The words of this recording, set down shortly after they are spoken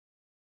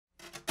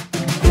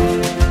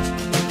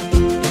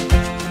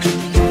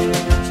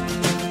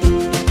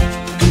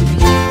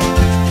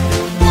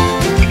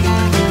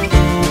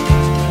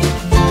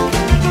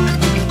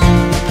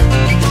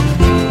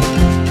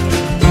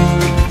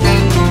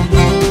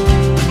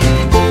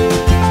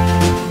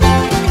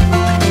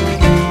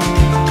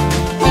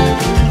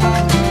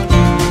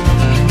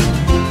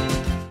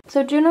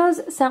Juno's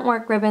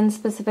Scentwork ribbons,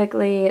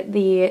 specifically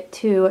the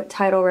two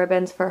title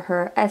ribbons for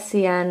her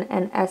SCN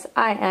and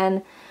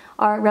SIN,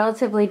 are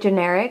relatively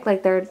generic.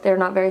 Like they're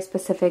not very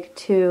specific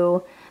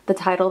to the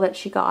title that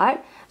she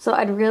got. So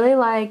I'd really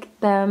like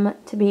them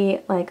to be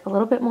like a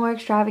little bit more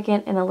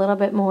extravagant and a little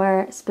bit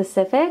more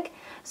specific.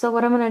 So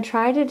what I'm going to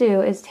try to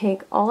do is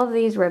take all of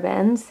these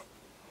ribbons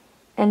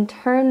and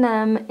turn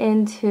them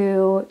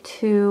into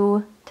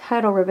two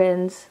title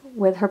ribbons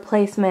with her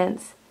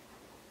placements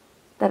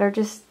that are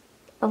just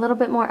a little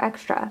bit more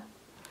extra.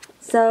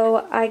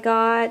 So I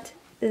got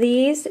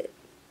these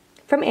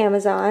from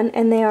Amazon,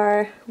 and they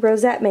are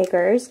rosette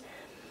makers.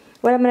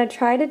 What I'm going to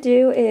try to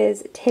do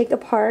is take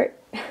apart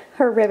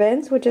her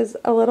ribbons, which is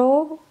a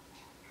little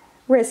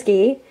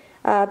risky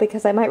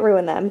because I might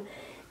ruin them,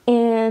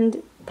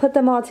 and put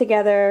them all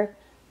together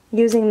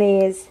using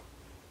these,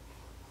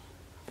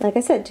 like I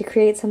said, to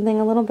create something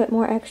a little bit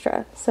more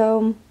extra.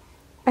 So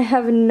I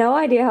have no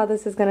idea how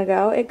this is going to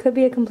go. It could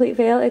be a complete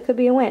fail, it could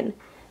be a win,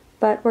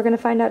 but we're going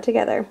to find out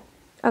together.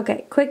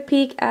 Okay, quick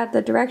peek at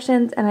the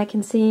directions, and I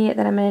can see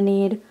that I'm going to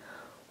need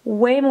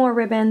way more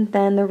ribbon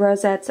than the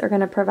rosettes are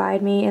going to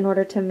provide me in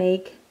order to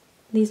make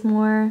these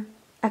more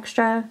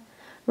extra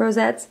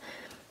rosettes.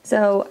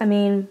 So, I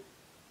mean,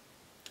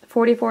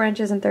 44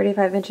 inches and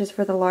 35 inches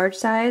for the large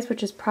size,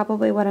 which is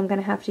probably what I'm going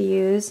to have to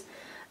use,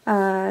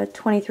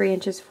 23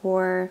 inches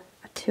for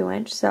a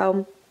 2-inch.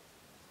 So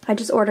I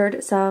just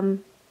ordered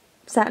some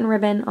satin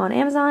ribbon on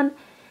Amazon,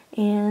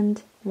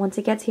 and once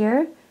it gets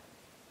here,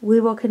 we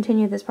will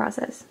continue this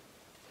process.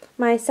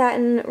 My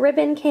satin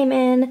ribbon came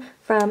in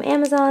from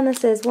Amazon.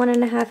 This is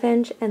 1.5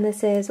 inch and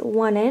this is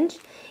 1 inch.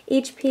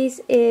 Each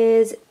piece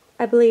is,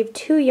 I believe,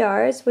 2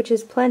 yards, which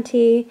is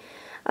plenty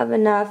of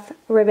enough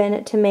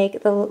ribbon to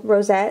make the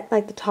rosette,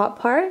 like the top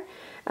part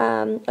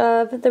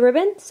of the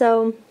ribbon.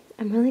 So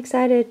I'm really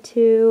excited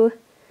to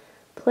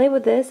play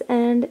with this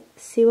and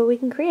see what we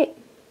can create.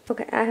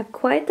 Okay, I have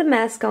quite the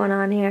mess going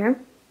on here,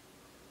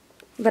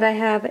 but I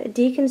have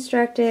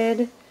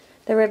deconstructed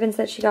the ribbons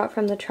that she got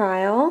from the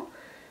trial.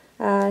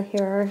 Here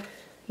are,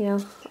 you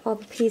know, all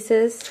the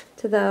pieces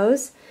to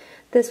those.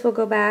 This will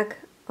go back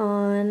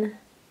on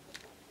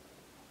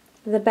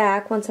the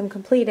back once I'm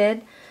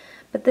completed,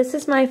 but this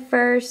is my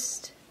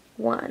first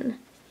one,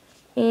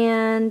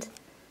 and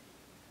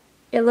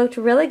it looked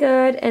really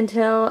good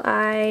until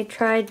I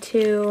tried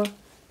to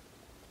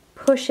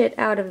push it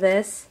out of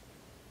this.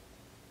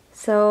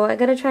 So I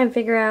gotta try and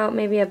figure out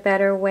maybe a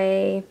better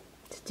way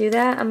to do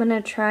that. I'm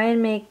gonna try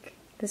and make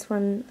this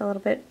one a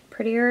little bit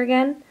prettier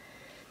again.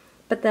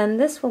 But then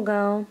this will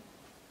go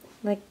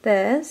like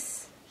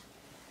this,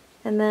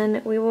 and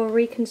then we will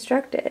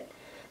reconstruct it.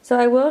 So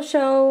I will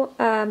show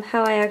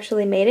how I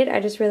actually made it. I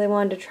just really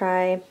wanted to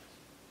try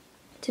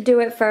to do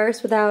it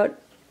first without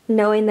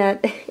knowing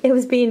that it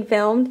was being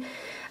filmed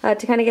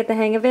to kind of get the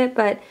hang of it,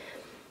 but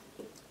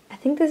I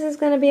think this is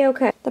going to be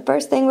okay. The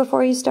first thing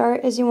before you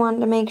start is you want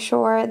to make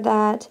sure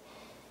that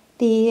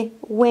the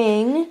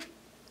wing,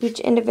 each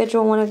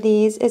individual one of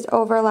these, is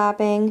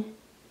overlapping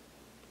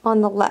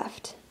on the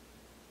left.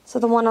 So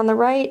the one on the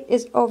right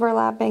is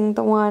overlapping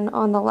the one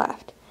on the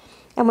left.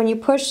 And when you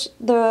push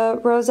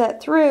the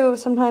rosette through,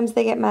 sometimes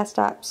they get messed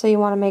up. So you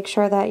want to make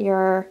sure that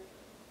you're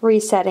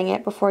resetting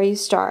it before you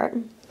start.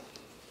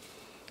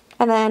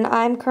 And then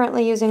I'm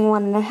currently using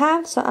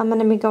 1.5, so I'm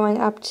going to be going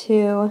up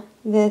to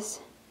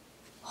this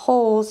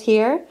holes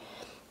here.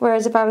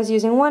 Whereas if I was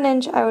using 1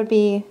 inch, I would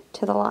be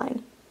to the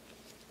line.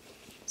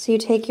 So you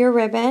take your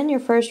ribbon, your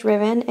first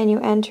ribbon, and you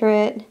enter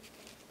it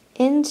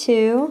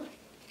into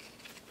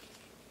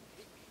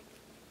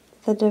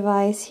the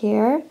device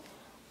here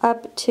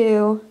up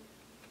to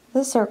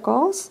the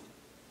circles,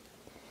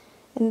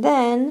 and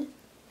then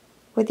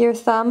with your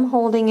thumb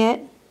holding it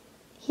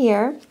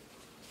here,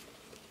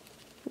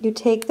 you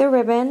take the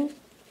ribbon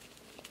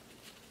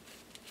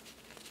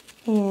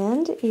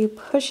and you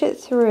push it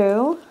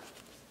through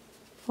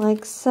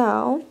like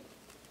so,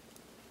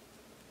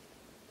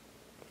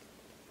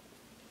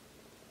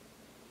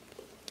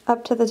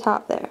 up to the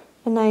top there,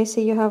 and now you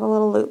see you have a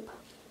little loop.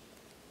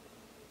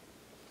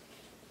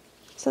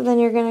 So then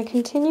you're going to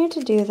continue to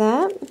do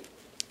that.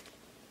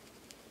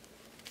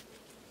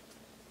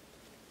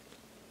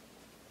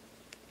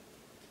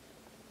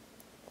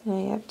 Now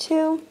you have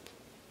 2.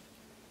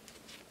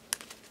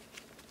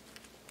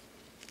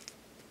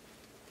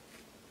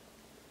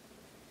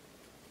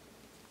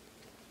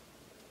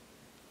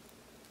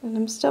 And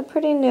I'm still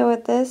pretty new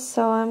at this,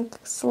 so I'm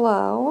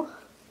slow.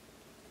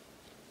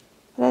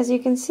 But as you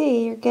can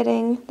see, you're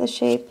getting the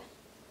shape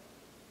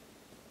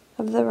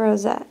of the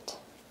rosette.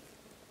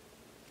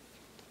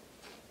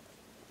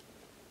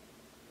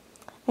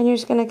 And you're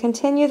just going to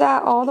continue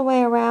that all the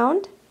way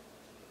around,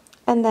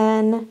 and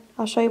then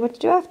I'll show you what to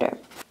do after.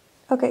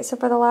 Okay, so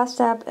for the last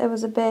step, it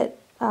was a bit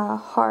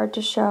hard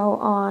to show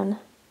on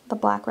the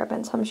black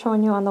ribbon, so I'm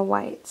showing you on the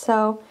white.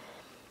 So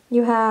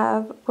you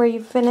have where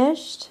you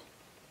finished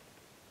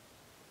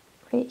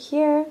right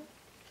here,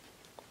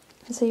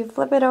 and so you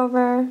flip it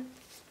over,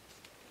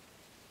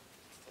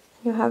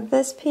 you have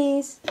this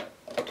piece,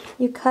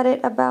 You cut it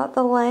about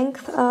the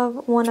length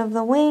of one of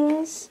the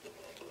wings.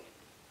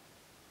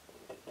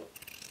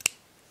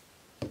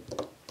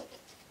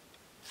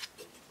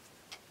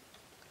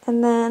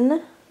 And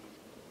then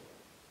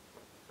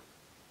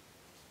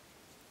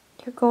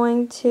you're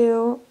going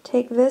to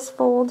take this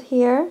fold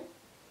here,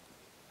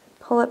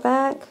 pull it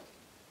back.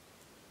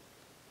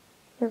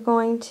 You're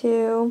going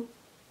to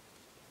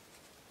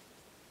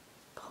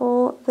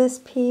pull this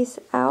piece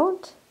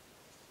out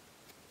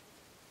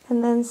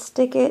and then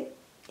stick it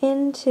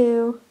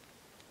into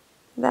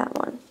that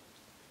one.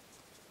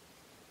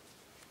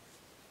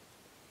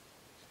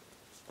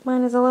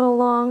 Mine is a little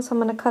long, so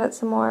I'm going to cut it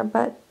some more,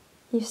 but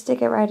you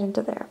stick it right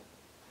into there.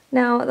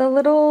 Now, the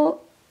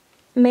little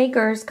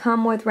makers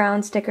come with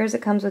round stickers.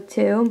 It comes with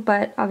 2,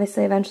 but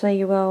obviously eventually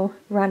you will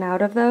run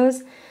out of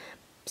those.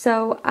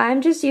 So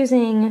I'm just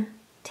using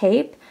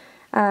tape.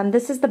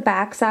 This is the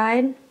back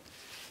side,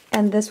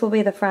 and this will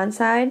be the front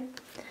side.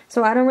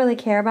 So I don't really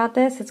care about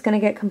this. It's going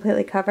to get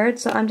completely covered.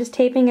 So I'm just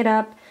taping it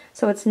up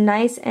so it's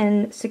nice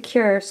and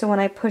secure, so when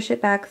I push it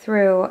back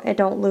through, it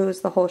don't lose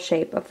the whole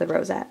shape of the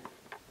rosette.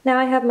 Now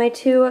I have my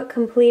 2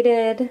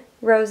 completed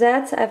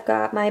rosettes. I've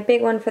got my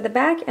big one for the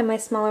back and my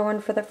smaller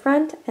one for the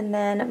front, and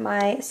then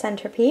my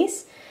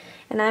centerpiece.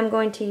 And I'm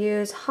going to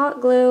use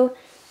hot glue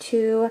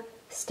to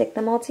stick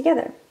them all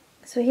together.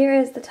 So here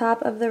is the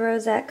top of the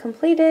rosette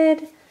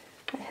completed.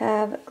 I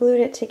have glued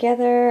it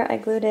together. I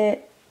glued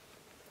it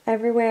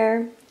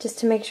everywhere just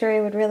to make sure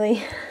it would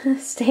really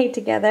stay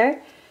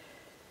together.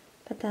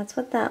 But that's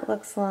what that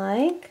looks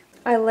like.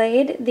 I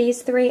laid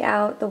these 3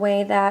 out the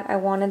way that I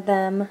wanted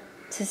them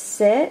to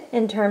sit,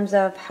 in terms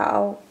of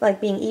how,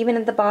 like, being even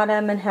at the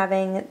bottom and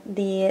having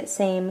the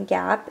same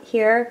gap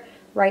here,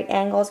 right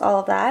angles, all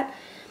of that.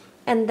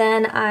 And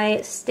then I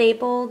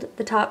stapled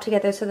the top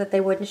together so that they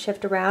wouldn't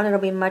shift around. It'll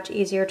be much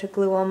easier to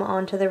glue them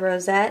onto the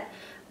rosette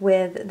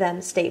with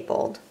them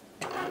stapled.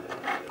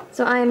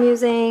 So I am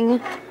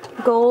using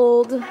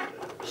gold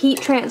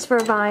heat transfer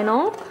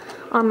vinyl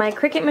on my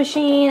Cricut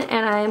machine,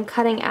 and I am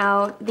cutting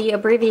out the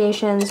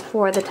abbreviations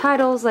for the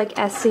titles like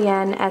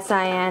SCN,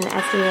 SIN,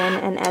 SEN,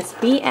 and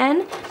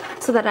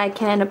SBN so that I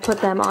can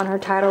put them on her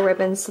title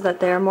ribbons so that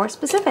they're more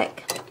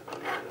specific.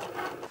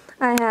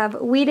 I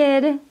have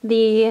weeded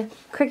the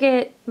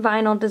Cricut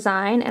vinyl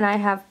design and I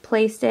have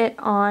placed it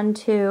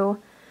onto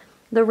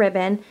the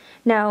ribbon.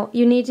 Now,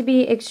 you need to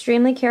be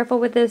extremely careful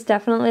with this.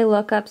 Definitely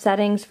look up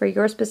settings for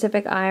your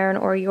specific iron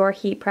or your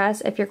heat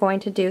press if you're going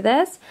to do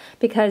this,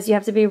 because you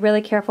have to be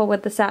really careful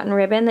with the satin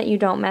ribbon that you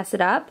don't mess it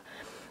up.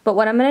 But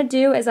what I'm going to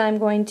do is I'm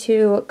going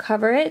to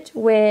cover it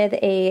with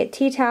a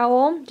tea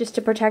towel just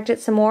to protect it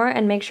some more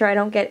and make sure I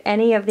don't get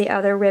any of the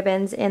other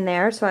ribbons in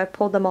there, so I've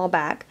pulled them all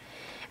back.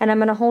 And I'm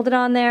going to hold it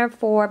on there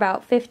for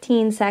about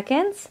 15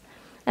 seconds,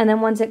 and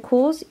then once it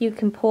cools, you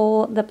can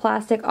pull the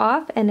plastic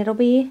off and it'll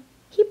be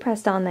heat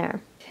pressed on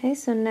there. Okay,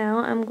 so now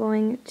I'm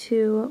going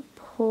to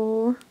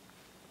pull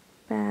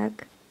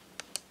back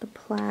the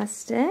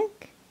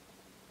plastic,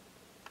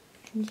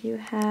 and you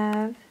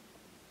have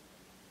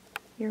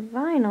your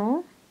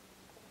vinyl,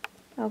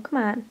 oh come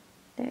on,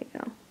 there you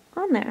go,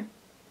 on there.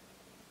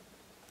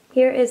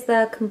 Here is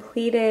the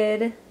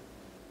completed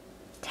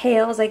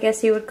tails, I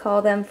guess you would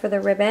call them, for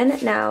the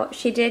ribbon. Now,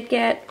 she did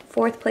get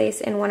 4th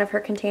place in one of her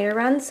container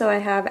runs, so I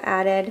have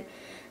added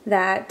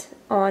that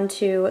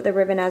onto the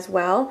ribbon as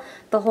well.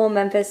 The whole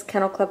Memphis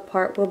Kennel Club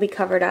part will be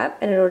covered up,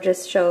 and it'll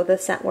just show the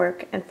scent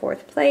work and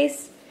 4th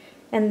place.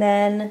 And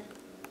then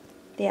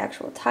the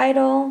actual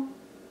title,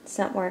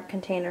 scent work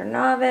container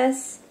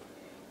novice.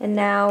 And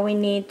now we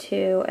need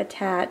to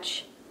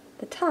attach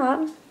the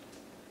top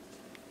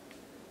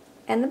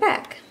and the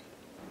back.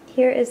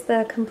 Here is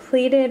the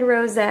completed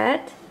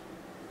rosette.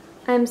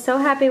 I'm so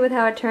happy with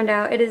how it turned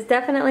out. It is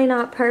definitely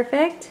not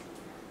perfect,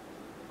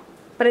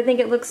 but I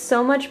think it looks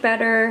so much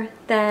better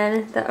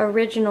than the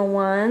original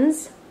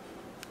ones.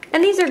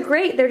 And these are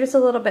great, they're just a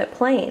little bit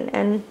plain,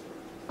 and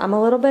I'm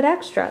a little bit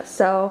extra.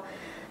 So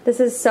this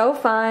is so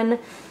fun,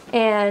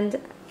 and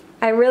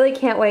I really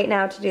can't wait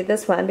now to do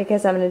this one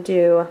because I'm going to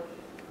do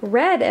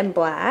red and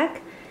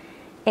black,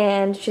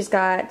 and she's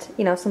got,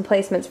 you know, some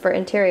placements for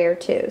interior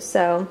too.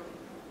 So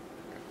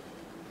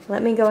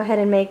let me go ahead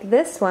and make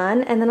this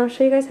one, and then I'll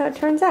show you guys how it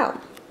turns out.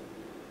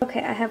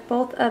 Okay, I have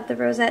both of the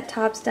rosette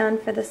tops done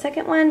for the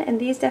second one,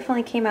 and these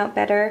definitely came out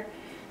better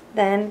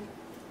than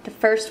the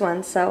first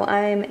one, so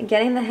I'm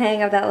getting the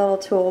hang of that little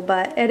tool,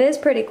 but it is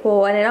pretty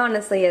cool, and it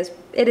honestly is,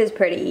 it is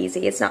pretty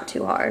easy. It's not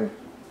too hard.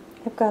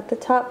 I've got the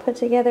top put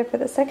together for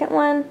the second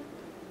one.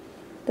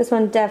 This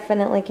one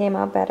definitely came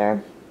out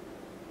better,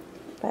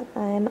 but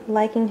I'm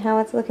liking how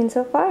it's looking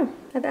so far.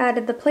 I've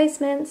added the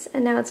placements,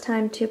 and now it's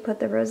time to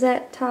put the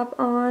rosette top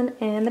on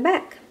and the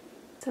back.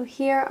 So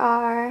here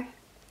are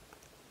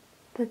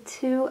the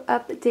 2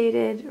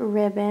 updated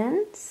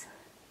ribbons,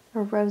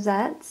 or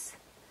rosettes.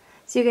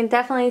 So you can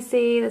definitely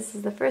see this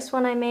is the first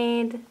one I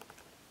made.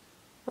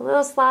 A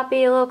little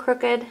sloppy, a little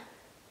crooked.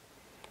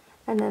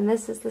 And then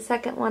this is the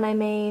second one I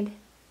made.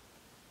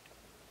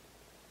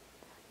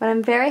 But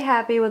I'm very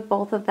happy with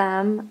both of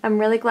them. I'm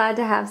really glad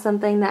to have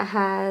something that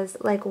has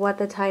like what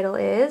the title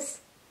is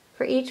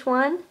for each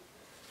one.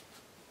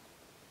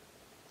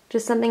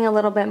 Just something a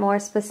little bit more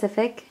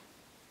specific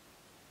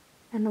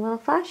and a little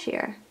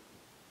flashier.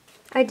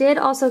 I did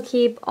also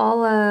keep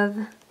all of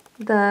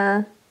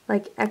the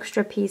like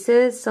extra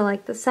pieces, so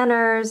like the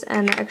centers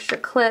and the extra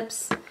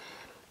clips,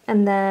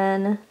 and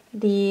then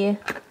the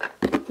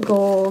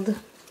gold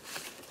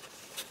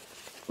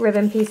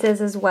ribbon pieces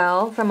as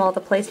well from all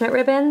the placement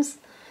ribbons,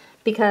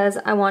 because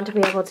I want to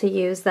be able to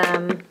use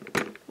them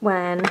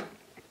when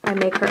I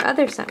make her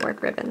other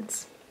scentwork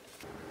ribbons.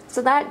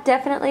 So that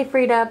definitely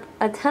freed up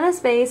a ton of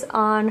space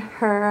on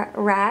her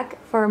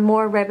rack for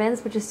more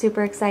ribbons, which is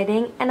super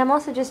exciting. And I'm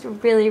also just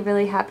really,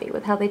 really happy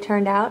with how they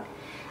turned out.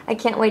 I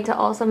can't wait to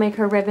also make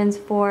her ribbons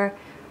for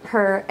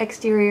her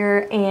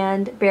exterior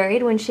and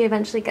buried when she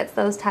eventually gets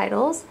those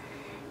titles.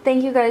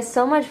 Thank you guys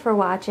so much for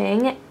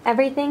watching.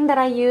 Everything that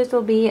I used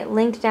will be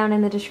linked down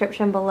in the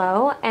description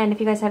below. And if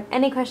you guys have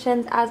any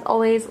questions, as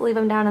always, leave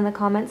them down in the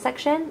comments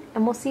section.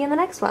 And we'll see you in the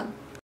next one.